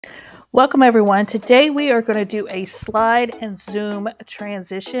Welcome everyone. Today we are going to do a slide and zoom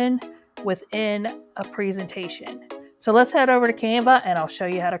transition within a presentation. So let's head over to Canva and I'll show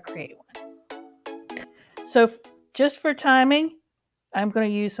you how to create one. So just for timing, I'm going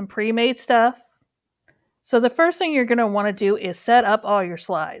to use some pre-made stuff. So the first thing you're going to want to do is set up all your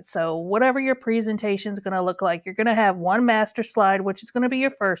slides. So whatever your presentation is going to look like, you're going to have one master slide, which is going to be your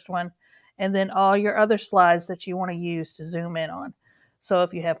first one, and then all your other slides that you want to use to zoom in on. So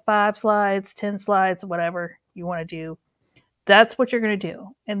if you have 5 slides, 10 slides, whatever you want to do, that's what you're going to do.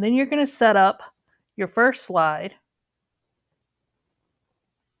 And then you're going to set up your first slide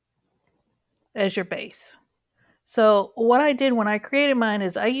as your base. So what I did when I created mine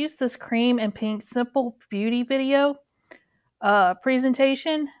is I used this cream and pink simple beauty video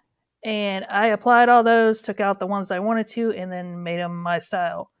presentation, and I applied all those, took out the ones I wanted to, and then made them my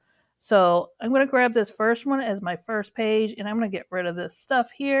style. So I'm going to grab this first one as my first page, and I'm going to get rid of this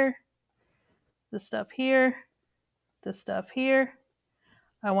stuff here, this stuff here, this stuff here.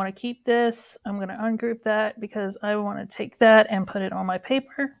 I want to keep this. I'm going to ungroup that because I want to take that and put it on my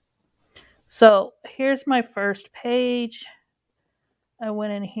paper. So here's my first page. I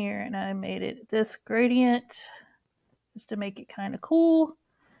went in here and I made it this gradient just to make it kind of cool.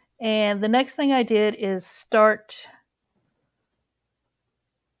 And the next thing I did is start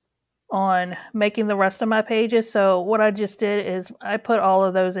on making the rest of my pages. So what I just did is I put all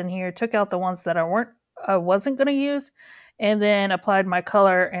of those in here, took out the ones that I wasn't going to use, and then applied my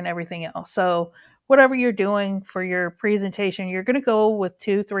color and everything else. So whatever you're doing for your presentation, you're going to go with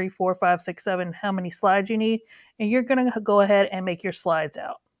 2, 3, 4, 5, 6, 7, how many slides you need, and you're going to go ahead and make your slides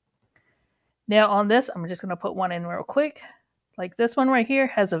out. Now on this, I'm just going to put one in real quick. Like this one right here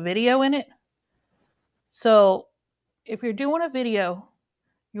has a video in it. So if you're doing a video,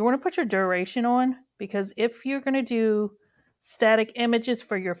 you want to put your duration on, because if you're going to do static images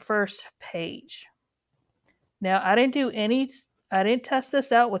for your first page. Now, I didn't test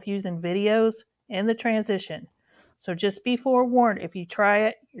this out with using videos in the transition. So just be forewarned, if you try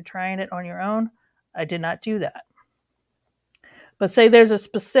it, you're trying it on your own. I did not do that. But say there's a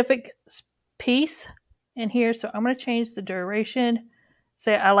specific piece in here, so I'm going to change the duration.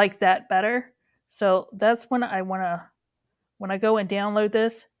 Say I like that better. So that's when I want to, when I go and download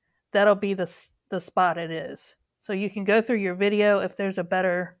this, that'll be the spot it is. So you can go through your video. If there's a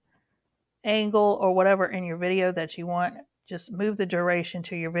better angle or whatever in your video that you want, just move the duration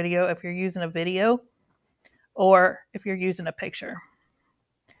to your video if you're using a video or if you're using a picture.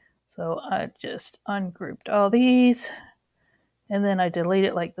 So I just ungrouped all these, and then I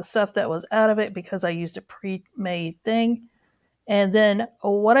deleted like the stuff that was out of it because I used a pre-made thing. And then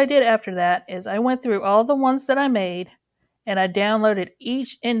what I did after that is I went through all the ones that I made and I downloaded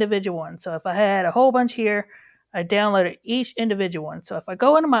each individual one. So if I had a whole bunch here, I downloaded each individual one. So if I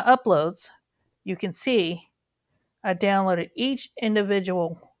go into my uploads, you can see I downloaded each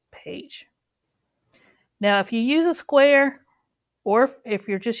individual page. Now, if you use a square, or if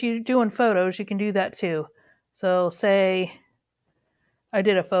you're just doing photos, you can do that too. So say I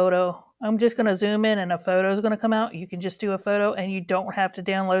did a photo. I'm just going to zoom in and a photo is going to come out. You can just do a photo and you don't have to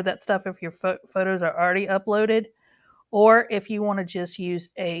download that stuff if your photos are already uploaded. Or if you want to just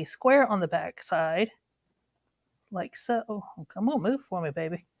use a square on the back side, like so. Oh, come on, move for me,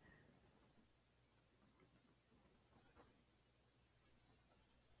 baby.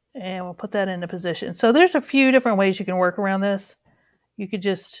 And we'll put that into position. So there's a few different ways you can work around this. You could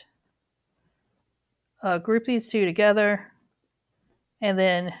just group these two together, and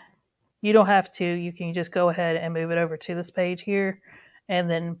then you don't have to. You can just go ahead and move it over to this page here, and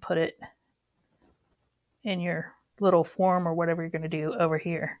then put it in your little form or whatever you're going to do over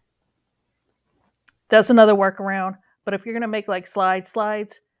here. That's another workaround. But if you're going to make like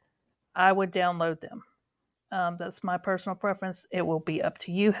slides, I would download them. That's my personal preference. It will be up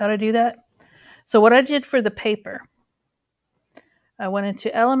to you how to do that. So what I did for the paper, I went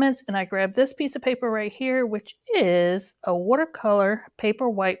into elements and I grabbed this piece of paper right here, which is a watercolor paper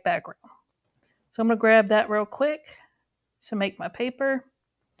white background. So I'm going to grab that real quick to make my paper.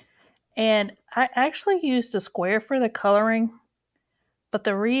 And I actually used a square for the coloring, but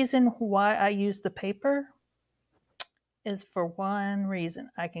the reason why I used the paper is for one reason.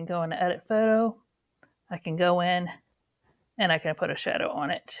 I can go into edit photo, I can go in and I can put a shadow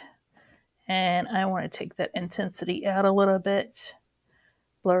on it. And I want to take that intensity out a little bit,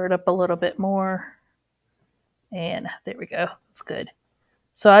 blur it up a little bit more. And there we go. It's good.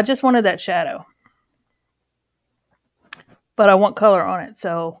 So I just wanted that shadow, but I want color on it.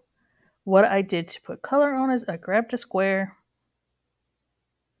 So what I did to put color on is I grabbed a square,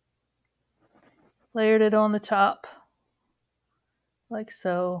 layered it on the top like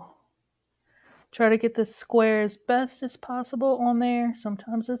so. Try to get the square as best as possible on there.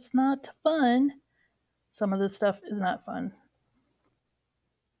 Sometimes it's not fun. Some of this stuff is not fun.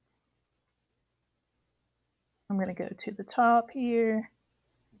 I'm going to go to the top here.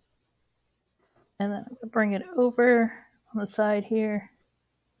 And then I'm going to bring it over on the side here.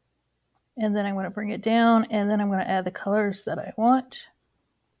 And then I'm going to bring it down. And then I'm going to add the colors that I want,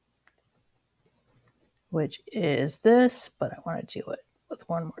 which is this. But I want to do it with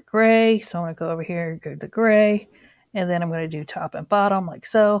one more gray. So I'm going to go over here, go to the gray. And then I'm going to do top and bottom like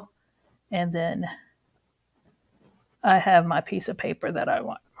so. And then I have my piece of paper that I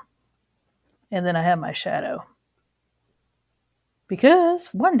want. And then I have my shadow. Because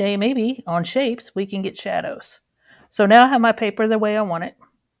one day, maybe, on shapes, we can get shadows. So now I have my paper the way I want it.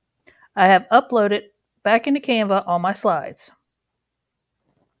 I have uploaded back into Canva all my slides.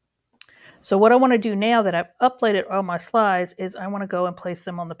 So what I want to do now that I've uploaded all my slides is I want to go and place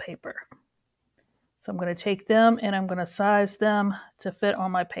them on the paper. So I'm going to take them and I'm going to size them to fit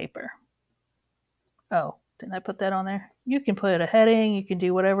on my paper. Oh, didn't I put that on there? You can put a heading, you can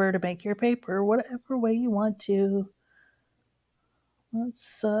do whatever to make your paper whatever way you want to.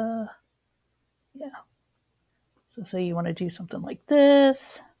 Let's, yeah. So say you want to do something like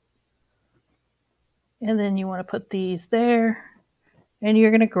this. And then you want to put these there. And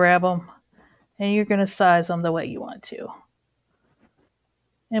you're going to grab them. And you're going to size them the way you want to.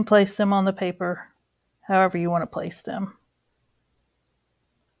 And place them on the paper however you want to place them.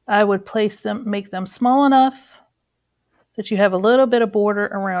 I would place them, make them small enough that you have a little bit of border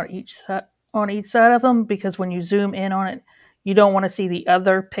around on each side of them, because when you zoom in on it, you don't want to see the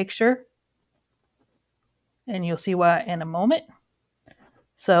other picture. And you'll see why in a moment.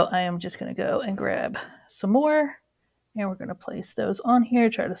 So I am just going to go and grab some more. And we're going to place those on here,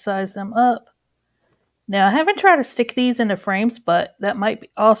 try to size them up. Now, I haven't tried to stick these into frames, but that might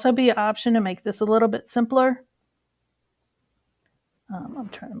also be an option to make this a little bit simpler. I'm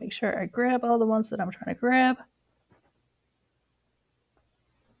trying to make sure I grab all the ones that I'm trying to grab.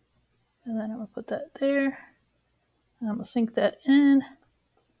 And then I'm going to put that there. I'm going to sink that in.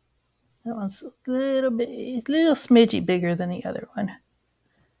 That one's a little smidgy bigger than the other one.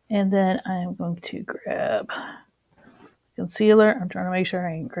 And then I'm going to grab concealer. I'm trying to make sure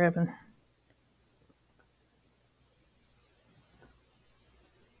I ain't grabbing.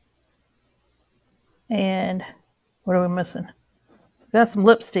 And what are we missing? Got some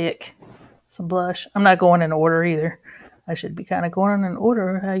lipstick, some blush. I'm not going in order either. I should be kind of going in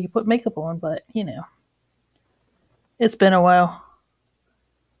order how you put makeup on, but you know, it's been a while.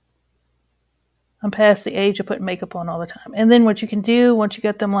 I'm past the age of putting makeup on all the time. And then what you can do once you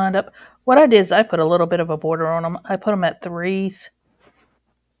get them lined up, what I did is I put a little bit of a border on them. I put them at 3s.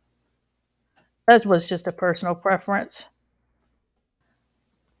 That was just a personal preference.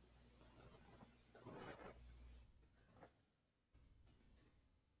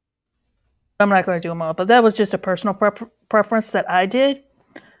 I'm not going to do them all, but that was just a personal preference that I did.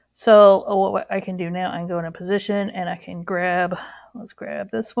 So what I can do now, I can go in a position and I can grab, let's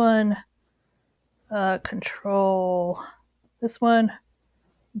grab this one, control this one,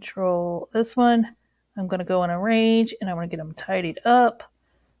 control this one. I'm going to go in arrange and I'm going to get them tidied up.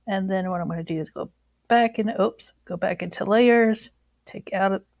 And then what I'm going to do is go back into layers,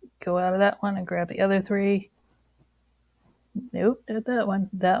 go out of that one and grab the other 3. Nope, not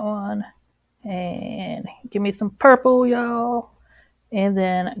that one, and give me some purple, y'all. And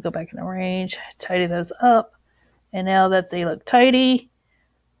then go back in arrange, tidy those up. And now that they look tidy,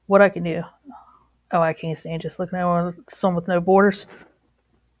 what I can do, oh, I can't stand just looking at some with no borders.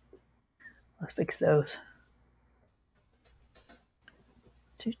 Let's fix those.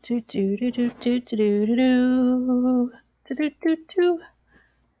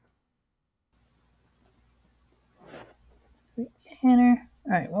 Enter.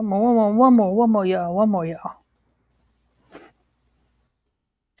 All right, one more, y'all.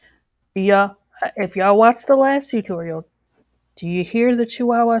 Y'all, if y'all watched the last tutorial, do you hear the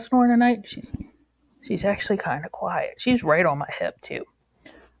Chihuahua snoring tonight? She's actually kind of quiet. She's right on my hip too.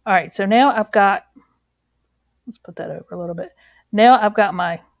 All right, so now I've got, let's put that over a little bit. Now I've got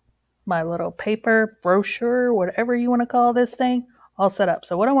my little paper brochure, whatever you want to call this thing, all set up.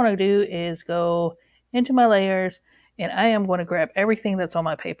 So what I want to do is go into my layers and I am going to grab everything that's on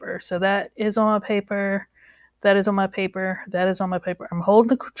my paper. So that is on my paper. That is on my paper. That is on my paper. I'm holding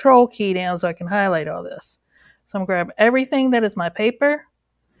the control key down so I can highlight all this. So I'm going to grab everything that is my paper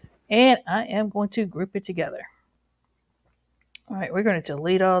and I am going to group it together. All right, we're going to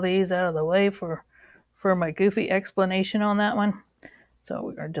delete all these out of the way for my goofy explanation on that one. So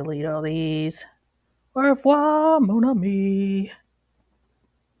we're going to delete all these. Au revoir, mon ami.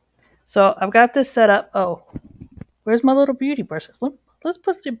 So I've got this set up. Oh, where's my little beauty brushes? Let's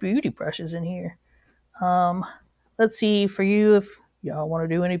put the beauty brushes in here. Let's see for you if y'all want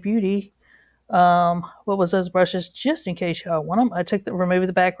to do any beauty. What was those brushes? Just in case y'all want them, I took remove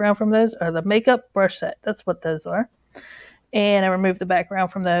the background from those, or the makeup brush set. That's what those are. And I removed the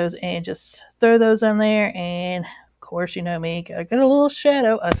background from those and just throw those in there. And of course, you know me, gotta get a little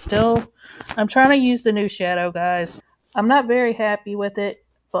shadow. I'm trying to use the new shadow, guys. I'm not very happy with it,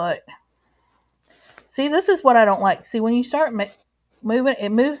 but see, this is what I don't like. See, when you start moving, it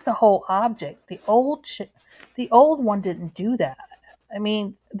moves the whole object. The old one didn't do that. I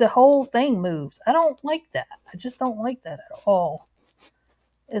mean, the whole thing moves. I don't like that. I just don't like that at all.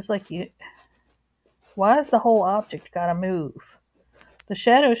 It's like why is the whole object gotta move? The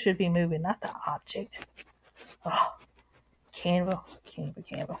shadow should be moving, not the object. Oh, Canva.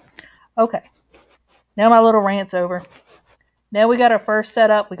 Okay, now my little rant's over. Now we got our first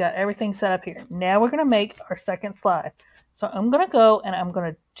setup. We got everything set up here. Now we're going to make our second slide. So I'm going to go and I'm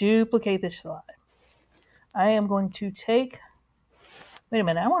going to duplicate this slide. I am going to take, wait a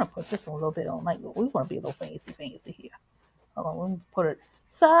minute, I want to put this a little bit on, like, we want to be a little fancy here. Hold on, we'll put it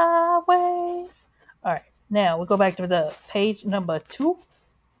sideways. All right, now we'll go back to the page number 2.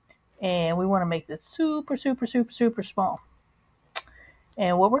 And we want to make this super small.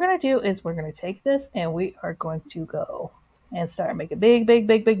 And what we're going to do is we're going to take this and we are going to go and start making big. Big.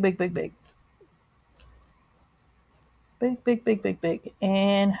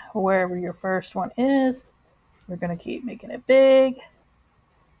 And wherever your first one is, we're going to keep making it big.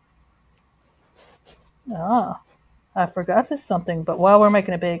 I forgot this something, but while we're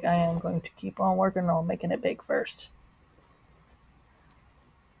making it big, I am going to keep on working on making it big first.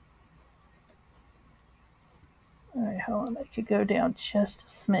 All right, hold on. I could go down just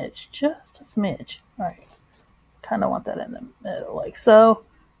a smidge. All right, kind of want that in the middle, like so.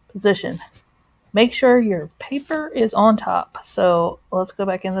 Position. Make sure your paper is on top. So let's go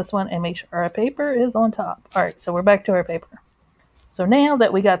back in this one and make sure our paper is on top. All right, so we're back to our paper. So now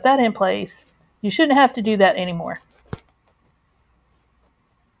that we got that in place, you shouldn't have to do that anymore.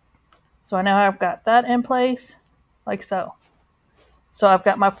 So now I've got that in place, like so. So I've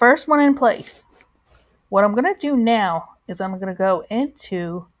got my first one in place. What I'm going to do now is I'm going to go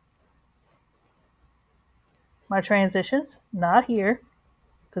into my transitions, not here,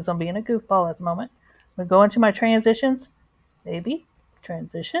 because I'm being a goofball at the moment. I'm going to go into my transitions, maybe,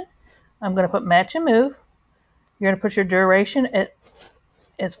 transition. I'm going to put match and move. You're going to put your duration at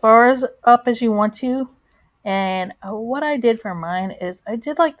as far as up as you want to. And what I did for mine is I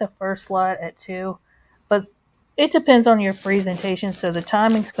did like the first slide at 2, but it depends on your presentation, so the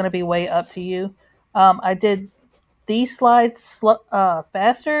timing's going to be way up to you. I did these slides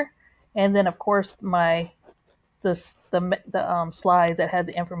faster, and then of course the slide that had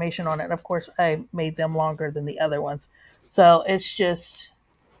the information on it, of course I made them longer than the other ones. So it's just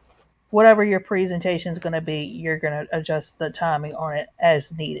whatever your presentation is going to be, you're going to adjust the timing on it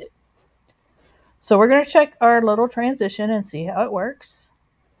as needed. So we're going to check our little transition and see how it works.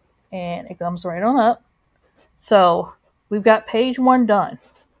 And it comes right on up. So we've got page 1 done.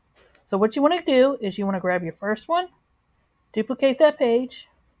 So what you want to do is you want to grab your first one, duplicate that page.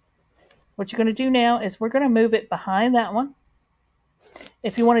 What you're going to do now is we're going to move it behind that one.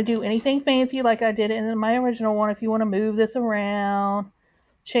 If you want to do anything fancy like I did in my original one, if you want to move this around,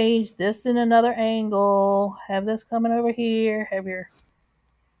 change this in another angle, have this coming over here,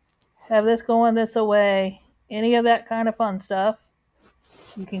 have this going this away, any of that kind of fun stuff,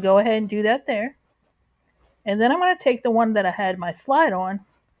 you can go ahead and do that there. And then I'm going to take the one that I had my slide on.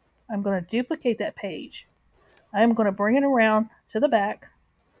 I'm going to duplicate that page. I'm going to bring it around to the back,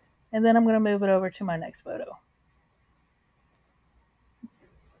 and then I'm going to move it over to my next photo.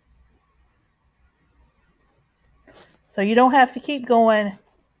 So you don't have to keep going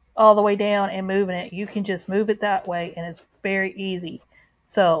all the way down and moving it. You can just move it that way, and it's very easy.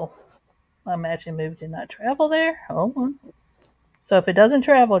 So my match and move did not travel there. Hold on. So if it doesn't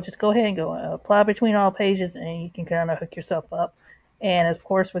travel, just go ahead and go apply between all pages, and you can kind of hook yourself up. And of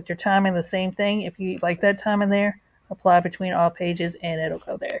course, with your timing, the same thing. If you like that time in there, apply between all pages, and it'll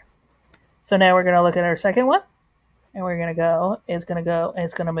go there. So now we're going to look at our second one, and we're going to go. It's going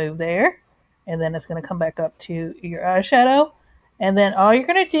to move there, and then it's going to come back up to your eyeshadow. And then all you're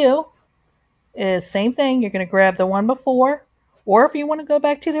going to do is same thing. You're going to grab the one before, or if you want to go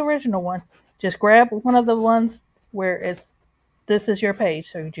back to the original one, just grab one of the ones where this is your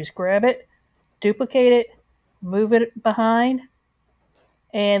page. So you just grab it, duplicate it, move it behind,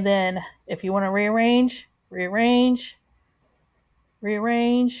 and then if you want to rearrange, put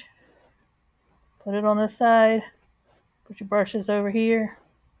it on this side, put your brushes over here,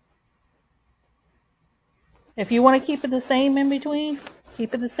 If you want to keep it the same in between,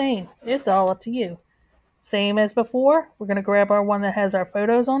 keep it the same. It's all up to you. Same as before, we're going to grab our one that has our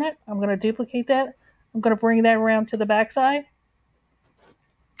photos on it. I'm going to duplicate that. I'm going to bring that around to the back side.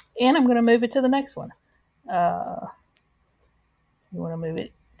 And I'm going to move it to the next one. You want to move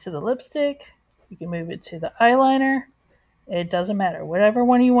it to the lipstick. You can move it to the eyeliner. It doesn't matter. Whatever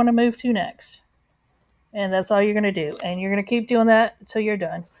one you want to move to next. And that's all you're going to do. And you're going to keep doing that until you're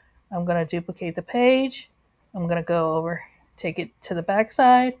done. I'm going to duplicate the page. I'm going to go over, take it to the back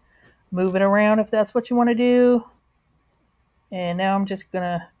side, move it around if that's what you want to do. And now I'm just going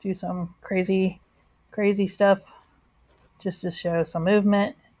to do some crazy stuff just to show some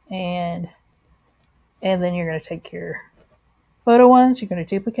movement. And then you're going to take your photo ones. You're going to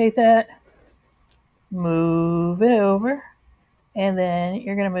duplicate that, move it over, and then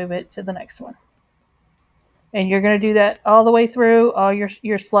you're going to move it to the next one. And you're going to do that all the way through all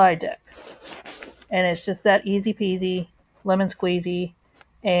your slide deck. And it's just that easy peasy, lemon squeezy.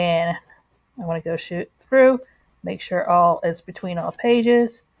 And I'm going to go shoot through, make sure all is between all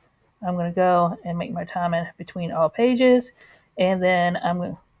pages. I'm going to go and make my time in between all pages. And then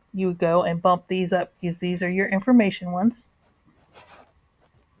you would go and bump these up because these are your information ones.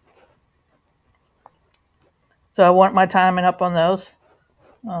 So I want my timing up on those.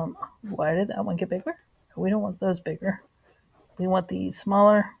 Why did that one get bigger? We don't want those bigger. We want these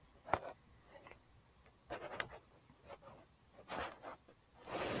smaller.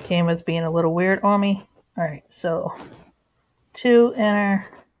 Canva's being a little weird on me. All right, so 2 enter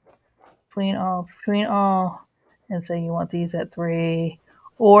between all, and say you want these at 3,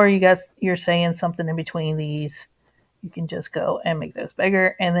 or you're saying something in between these. You can just go and make those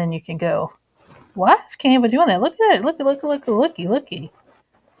bigger, and then you can go. Why is Canva doing that? Look at it. Looky.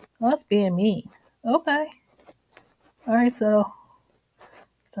 Oh, that's being mean. Okay. All right, so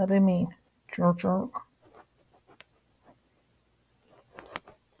stop being mean.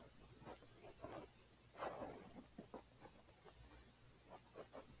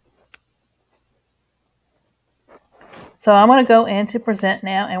 So I'm going to go into present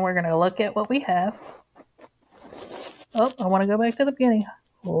now, and we're going to look at what we have. Oh, I want to go back to the beginning.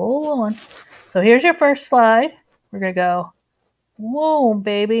 Hold on. So here's your first slide. We're going to go, whoa,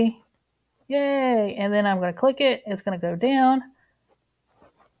 baby. Yay. And then I'm going to click it. It's going to go down.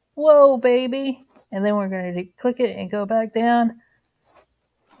 Whoa, baby. And then we're going to click it and go back down.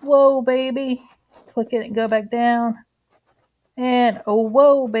 Whoa, baby. Click it and go back down. And oh,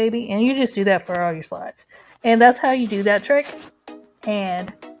 whoa, baby. And you just do that for all your slides. And that's how you do that trick.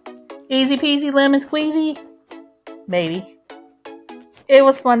 And easy peasy lemon squeezy. Maybe. It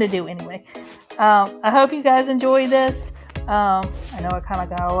was fun to do anyway. I hope you guys enjoy this. I know I kind of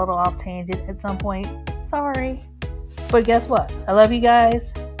got a little off tangent at some point. Sorry. But guess what? I love you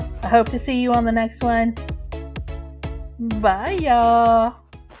guys. I hope to see you on the next one. Bye, y'all.